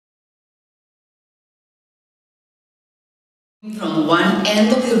from one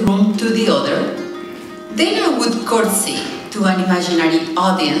end of the room to the other. Then I would curtsy to an imaginary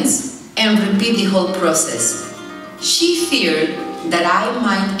audience and repeat the whole process. She feared that I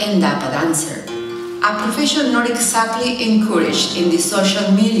might end up a dancer, a profession not exactly encouraged in the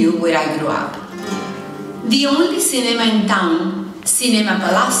social milieu where I grew up. The only cinema in town, Cinema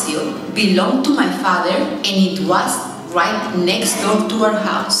Palacio, belonged to my father, and it was right next door to our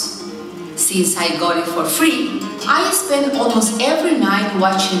house. Since I got it for free, I spent almost every night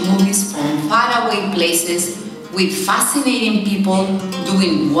watching movies from faraway places with fascinating people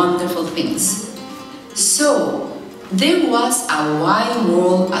doing wonderful things. So, there was a wide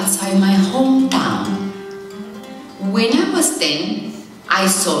world outside my hometown. When I was 10, I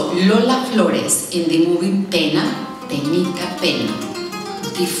saw Lola Flores in the movie Pena, Penita, Pena.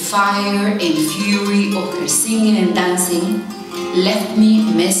 The fire and fury of her singing and dancing left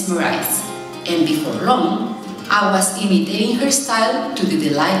me mesmerized, and before long, I was imitating her style to the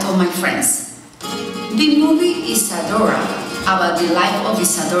delight of my friends. The movie Isadora, about the life of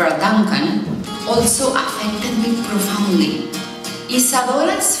Isadora Duncan, also affected me profoundly.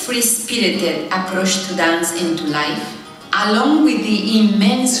 Isadora's free-spirited approach to dance and to life, along with the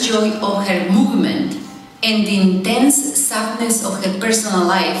immense joy of her movement and the intense sadness of her personal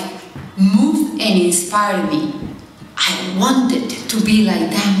life, moved and inspired me. I wanted to be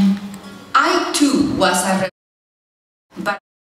like them. I too was a